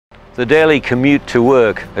The daily commute to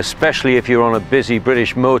work, especially if you're on a busy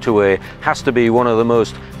British motorway, has to be one of the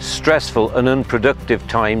most stressful and unproductive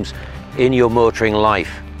times in your motoring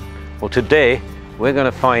life. Well, today we're going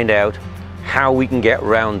to find out how we can get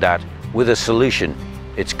around that with a solution.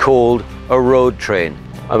 It's called a road train.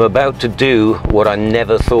 I'm about to do what I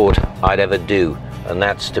never thought I'd ever do, and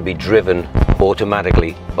that's to be driven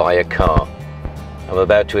automatically by a car. I'm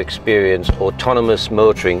about to experience autonomous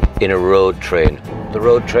motoring in a road train. The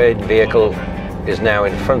road train vehicle is now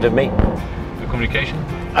in front of me. The communication?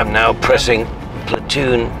 I'm now pressing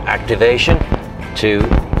platoon activation to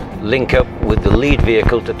link up with the lead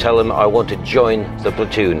vehicle to tell them I want to join the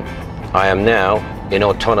platoon. I am now in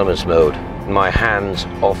autonomous mode. My hands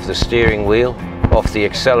off the steering wheel, off the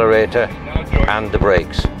accelerator and the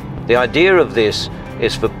brakes. The idea of this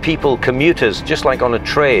is for people, commuters, just like on a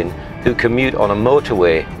train, who commute on a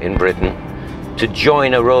motorway in Britain, to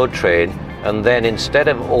join a road train, and then instead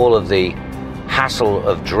of all of the hassle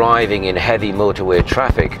of driving in heavy motorway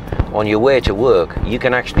traffic on your way to work, you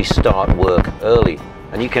can actually start work early.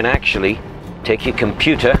 And you can actually take your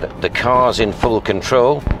computer, the car's in full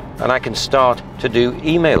control, and I can start to do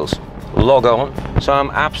emails, log on. So I'm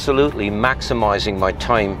absolutely maximizing my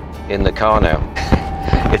time in the car now.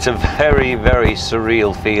 It's a very, very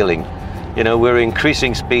surreal feeling. You know, we're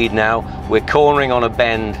increasing speed now, we're cornering on a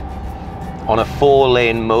bend on a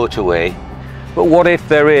 4-lane motorway. But what if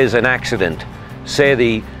there is an accident? Say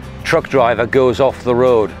the truck driver goes off the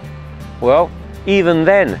road. Well, even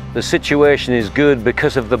then the situation is good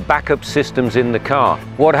because of the backup systems in the car.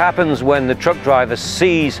 What happens when the truck driver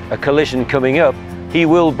sees a collision coming up? He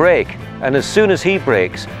will brake, and as soon as he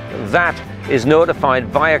brakes, that is notified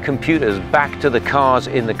via computers back to the cars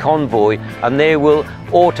in the convoy, and they will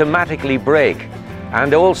automatically brake.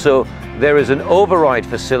 And also there is an override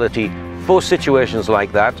facility for situations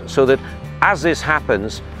like that, so that as this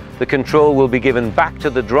happens, the control will be given back to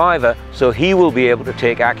the driver, so he will be able to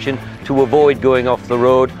take action to avoid going off the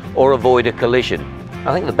road or avoid a collision.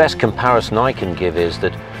 I think the best comparison I can give is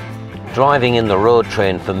that driving in the road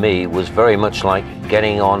train for me was very much like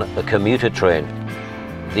getting on a commuter train.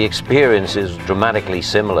 The experience is dramatically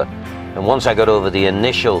similar, and once I got over the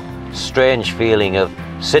initial strange feeling of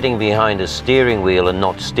sitting behind a steering wheel and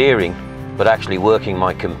not steering, but actually working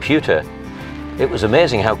my computer, it was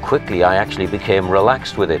amazing how quickly I actually became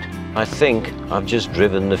relaxed with it. I think I've just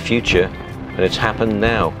driven the future, and it's happened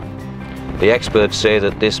now. The experts say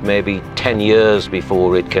that this may be 10 years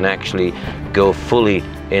before it can actually go fully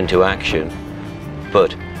into action.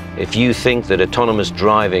 But if you think that autonomous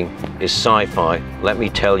driving is sci-fi, let me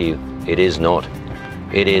tell you, it is not.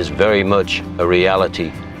 It is very much a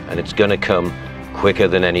reality, and it's going to come quicker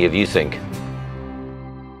than any of you think.